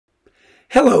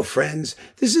Hello, friends.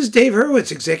 This is Dave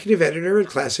Hurwitz, executive editor at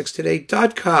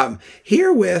ClassicsToday.com,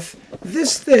 here with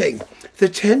this thing, the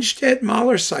Tennstedt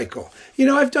Mahler cycle. You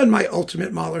know, I've done my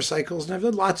ultimate Mahler cycles, and I've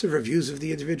done lots of reviews of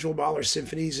the individual Mahler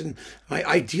symphonies and my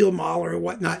ideal Mahler and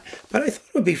whatnot. But I thought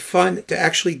it would be fun to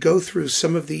actually go through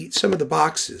some of the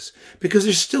boxes because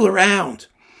they're still around.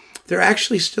 They're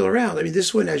actually still around. I mean,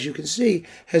 this one, as you can see,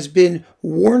 has been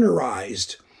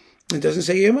Warnerized. It doesn't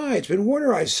say EMI, it's been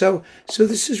Warnerized. So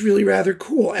this is really rather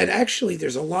cool. And actually,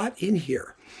 there's a lot in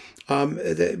here,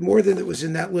 more than it was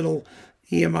in that little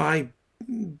EMI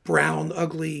brown,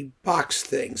 ugly box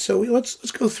thing. So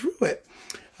let's go through it.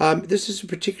 This is a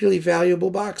particularly valuable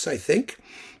box, I think,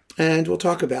 and we'll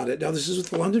talk about it. Now, this is with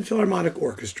the London Philharmonic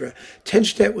Orchestra.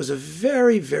 Tennstedt was a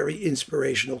very, very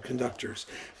inspirational conductor.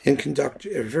 A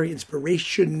very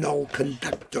inspirational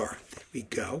conductor. There we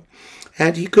go.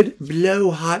 And he could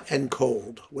blow hot and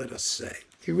cold, let us say.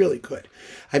 He really could.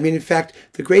 I mean, in fact,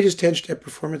 the greatest Tennstedt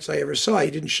performance I ever saw,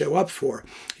 he didn't show up for.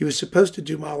 He was supposed to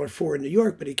do Mahler 4 in New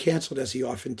York, but he canceled, as he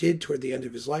often did, toward the end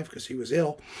of his life because he was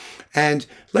ill. And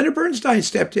Leonard Bernstein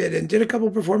stepped in and did a couple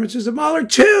performances of Mahler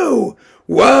 2.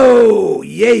 Whoa!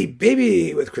 Yay,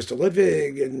 baby! With Crystal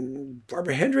Ludwig and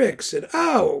Barbara Hendricks. And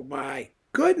oh, my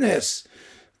goodness!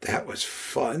 That was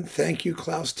fun. Thank you,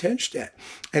 Klaus Tennstedt.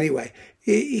 Anyway,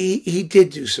 he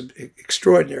did do some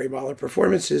extraordinary Mahler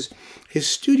performances. His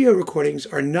studio recordings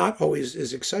are not always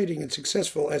as exciting and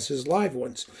successful as his live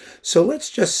ones. So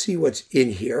let's just see what's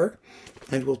in here,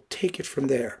 and we'll take it from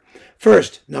there.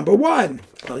 First, number one.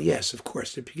 Well, yes, of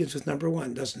course, it begins with number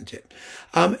one, doesn't it?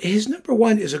 His number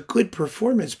one is a good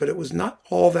performance, but it was not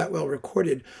all that well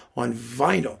recorded on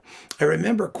vinyl. I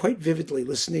remember quite vividly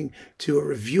listening to a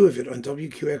review of it on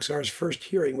WQXR's First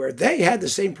Hearing, where they had the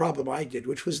same problem I did,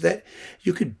 which was that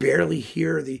you could barely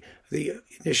hear the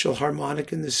initial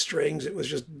harmonic in the strings. It was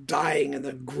just dying in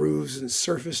the grooves and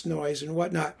surface noise and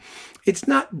whatnot. It's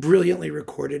not brilliantly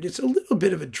recorded. It's a little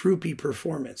bit of a droopy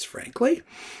performance, frankly,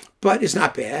 but it's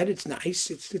not bad. It's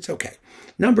nice. It's okay.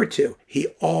 Number two, he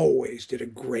always did a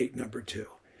great number two.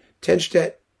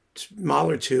 Tennstedt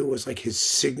Mahler 2 was like his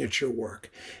signature work.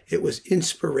 It was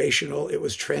inspirational. It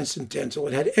was transcendental.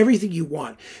 It had everything you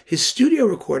want. His studio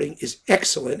recording is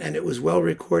excellent, and it was well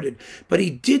recorded. But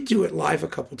he did do it live a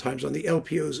couple times on the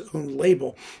LPO's own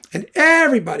label. And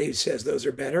everybody says those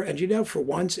are better. And, you know, for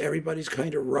once, everybody's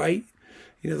kind of right.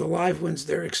 You know, the live ones,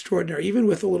 they're extraordinary, even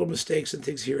with the little mistakes and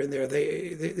things here and there.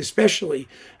 They especially,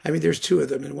 I mean, there's two of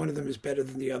them, and one of them is better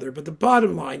than the other. But the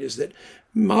bottom line is that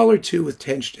Mahler 2 with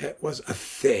Tennstedt was a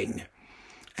thing.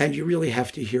 And you really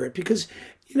have to hear it because,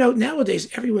 you know, nowadays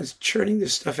everyone's churning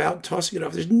this stuff out and tossing it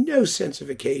off. There's no sense of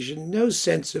occasion, no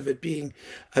sense of it being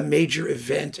a major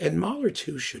event. And Mahler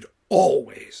 2 should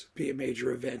always be a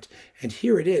major event. And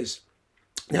here it is.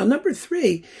 Now, number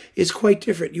three is quite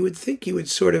different. You would think he would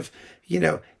sort of, you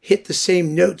know, hit the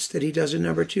same notes that he does in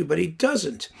number two, but he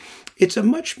doesn't. It's a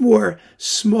much more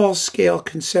small-scale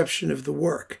conception of the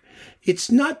work. It's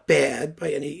not bad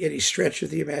by any stretch of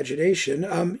the imagination.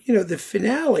 You know, the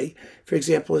finale, for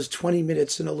example, is 20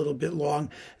 minutes and a little bit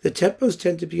long. The tempos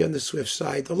tend to be on the swift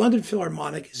side. The London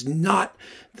Philharmonic is not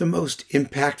the most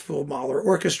impactful Mahler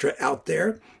orchestra out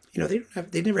there. You know,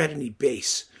 they never had any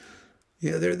bass. You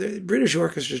know, the British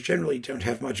orchestras generally don't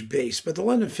have much bass, but the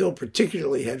London Phil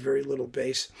particularly had very little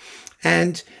bass.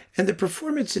 And the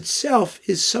performance itself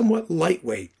is somewhat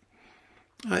lightweight.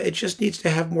 It just needs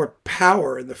to have more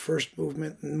power in the first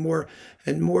movement and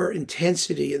more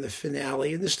intensity in the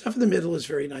finale. And the stuff in the middle is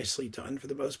very nicely done for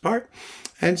the most part.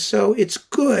 And so it's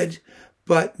good,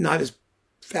 but not as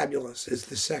fabulous as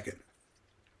the second.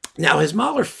 Now, his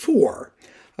Mahler 4...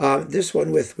 this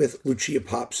one with Lucia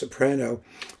Pop soprano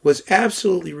was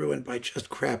absolutely ruined by just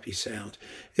crappy sound.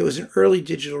 It was an early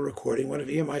digital recording, one of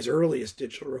EMI's earliest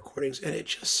digital recordings, and it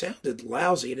just sounded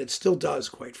lousy, and it still does,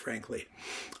 quite frankly.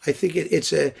 I think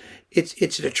it's an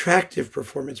attractive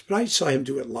performance, but I saw him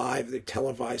do it live. They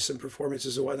televised some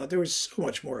performances and whatnot. They were so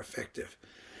much more effective.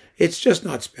 It's just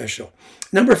not special.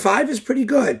 Number 5 is pretty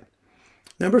good.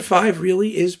 Number 5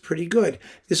 really is pretty good.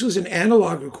 This was an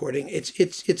analog recording.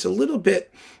 It's a little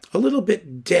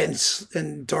bit dense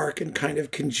and dark and kind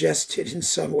of congested in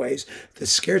some ways. The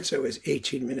scherzo is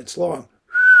 18 minutes long.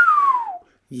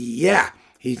 Yeah,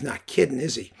 he's not kidding,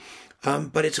 is he?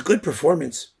 But it's a good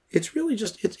performance. It's really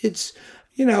just it's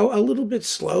you know, a little bit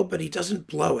slow, but he doesn't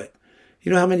blow it.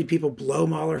 You know how many people blow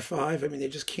Mahler 5? I mean, they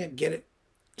just can't get it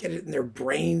in their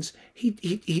brains.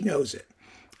 He knows it.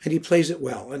 And he plays it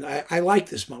well. And I like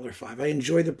this Mahler 5. I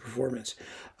enjoy the performance.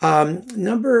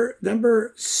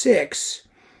 Number 6,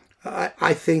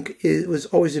 I think it was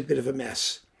always a bit of a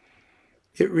mess.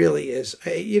 It really is.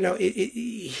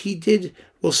 He did.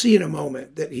 We'll see in a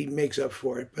moment that he makes up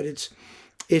for it, but it's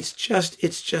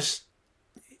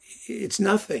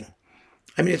nothing.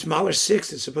 I mean, it's Mahler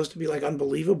 6. It's supposed to be like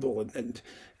unbelievable and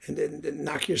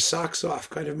knock your socks off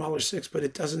kind of Mahler 6, but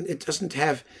it doesn't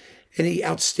have any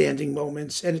outstanding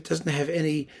moments, and it doesn't have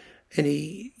any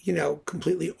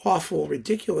completely awful,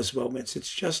 ridiculous moments.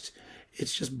 It's just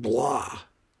blah.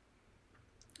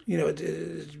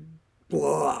 It's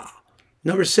blah.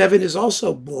 Number 7 is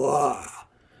also blah.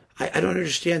 I don't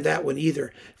understand that one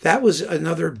either. That was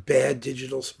another bad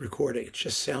digital recording. It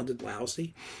just sounded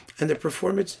lousy. And the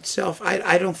performance itself,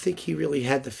 I don't think he really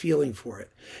had the feeling for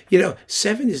it.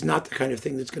 7 is not the kind of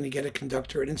thing that's going to get a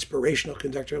conductor, an inspirational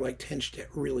conductor like Tennstedt,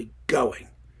 really going.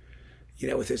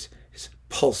 With his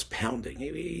pulse pounding.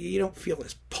 You don't feel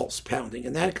his pulse pounding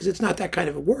in that because it's not that kind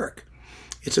of a work.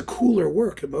 It's a cooler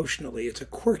work emotionally. It's a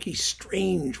quirky,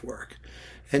 strange work.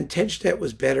 And Tennstedt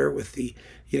was better with the,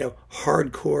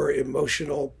 hardcore,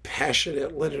 emotional,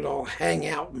 passionate, let it all hang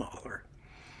out Mahler,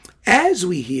 as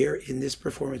we hear in this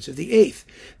performance of the 8th.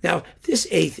 Now, this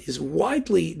 8th is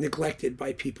widely neglected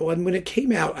by people. And when it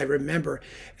came out, I remember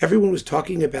everyone was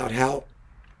talking about how,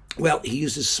 well, he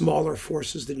uses smaller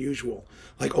forces than usual,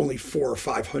 like only 400 or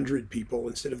 500 people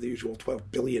instead of the usual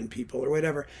 12 billion people or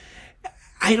whatever.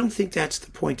 I don't think that's the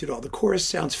point at all. The chorus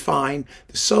sounds fine.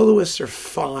 The soloists are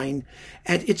fine.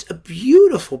 And it's a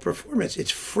beautiful performance. It's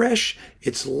fresh.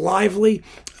 It's lively.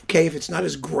 Okay, if it's not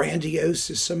as grandiose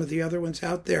as some of the other ones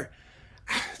out there,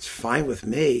 it's fine with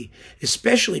me,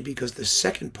 especially because the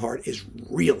second part is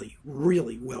really,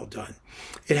 really well done.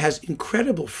 It has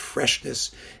incredible freshness.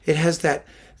 It has that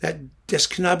Des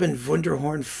Knaben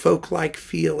Wunderhorn folk-like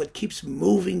feel. It keeps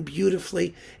moving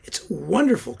beautifully. It's a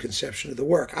wonderful conception of the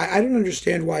work. I don't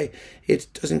understand why it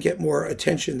doesn't get more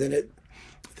attention than it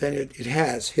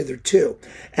has hitherto.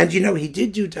 And he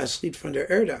did do Das Lied von der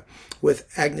Erde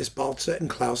with Agnes Balze and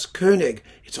Klaus Koenig.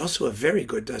 It's also a very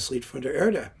good Das Lied von der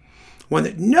Erde, one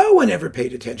that no one ever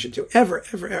paid attention to, ever.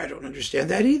 I don't understand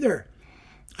that either.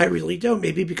 I really don't.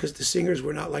 Maybe because the singers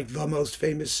were not like the most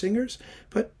famous singers,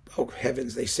 but oh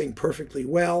heavens, they sing perfectly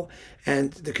well,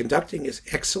 and the conducting is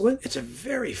excellent. It's a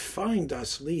very fine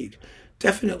Das Lied,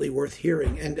 definitely worth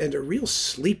hearing, and a real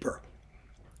sleeper.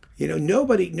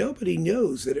 Nobody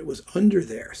knows that it was under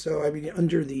there. So,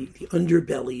 under the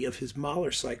underbelly of his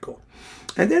Mahler cycle.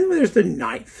 And then there's the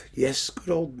 9th. Yes, good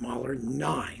old Mahler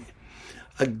 9.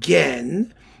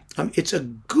 Again, it's a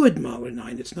good Mahler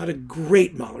 9. It's not a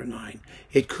great Mahler 9.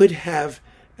 It could have,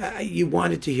 you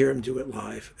wanted to hear him do it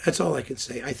live. That's all I can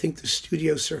say. I think the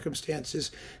studio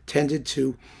circumstances tended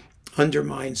to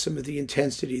undermine some of the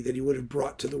intensity that he would have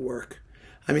brought to the work.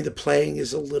 The playing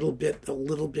is a little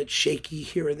bit shaky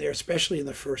here and there, especially in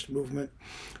the first movement,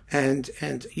 and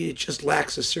it just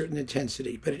lacks a certain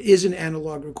intensity. But it is an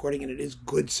analog recording, and it is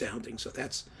good sounding, so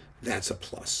that's a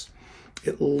plus,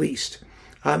 at least.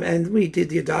 And we did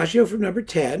the Adagio from number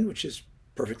 10, which is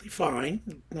perfectly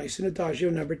fine, nice and Adagio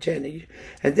number 10.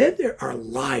 And then there are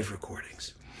live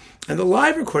recordings. And the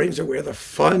live recordings are where the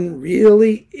fun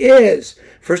really is.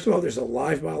 First of all, there's a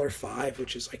live Mahler 5,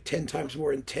 which is like 10 times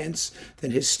more intense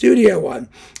than his studio one.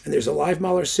 And there's a live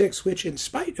Mahler 6, which, in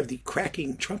spite of the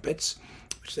cracking trumpets,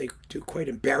 which they do quite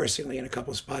embarrassingly in a couple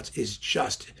of spots, is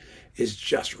just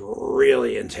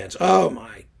really intense. Oh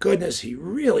my goodness, he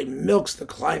really milks the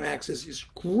climaxes, these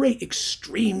great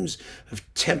extremes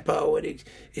of tempo, and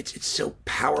it's so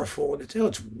powerful, and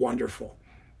it's wonderful.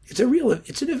 It's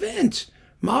an event.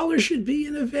 Mahler should be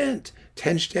an event.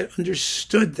 Tennstedt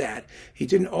understood that. He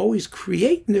didn't always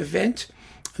create an event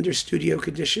under studio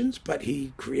conditions, but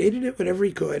he created it whenever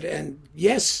he could. And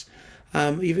yes,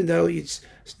 even though he's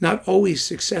not always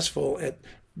successful at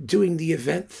doing the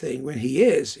event thing, when he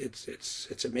is,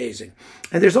 it's amazing.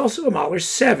 And there's also a Mahler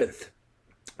 7th,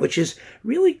 which is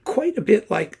really quite a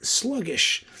bit like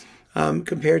sluggish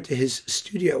compared to his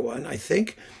studio one, I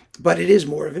think. But it is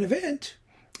more of an event.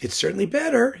 It's certainly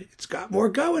better. It's got more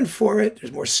going for it.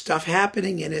 There's more stuff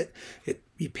happening in it.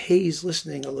 It pays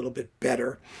listening a little bit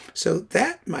better. So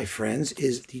that, my friends,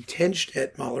 is the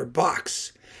Tennstedt Mahler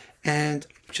box. And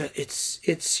it's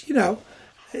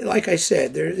like I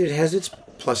said, it has its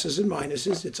pluses and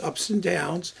minuses, its ups and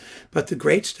downs, but the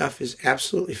great stuff is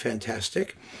absolutely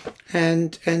fantastic.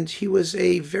 And he was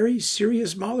a very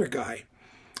serious Mahler guy.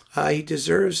 He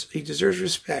deserves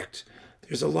respect.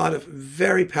 There's a lot of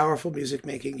very powerful music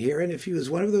making here, and if he was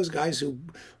one of those guys who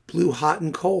blew hot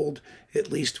and cold,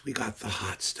 at least we got the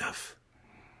hot stuff.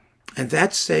 And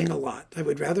that's saying a lot. I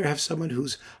would rather have someone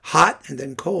who's hot and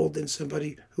then cold than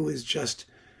somebody who is just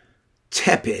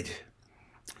tepid,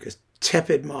 because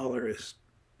tepid Mahler is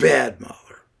bad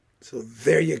Mahler. So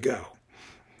there you go.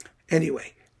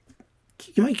 Anyway,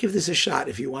 you might give this a shot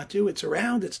if you want to. It's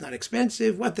around. It's not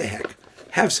expensive. What the heck?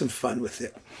 Have some fun with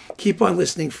it. Keep on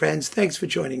listening, friends. Thanks for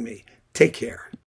joining me. Take care.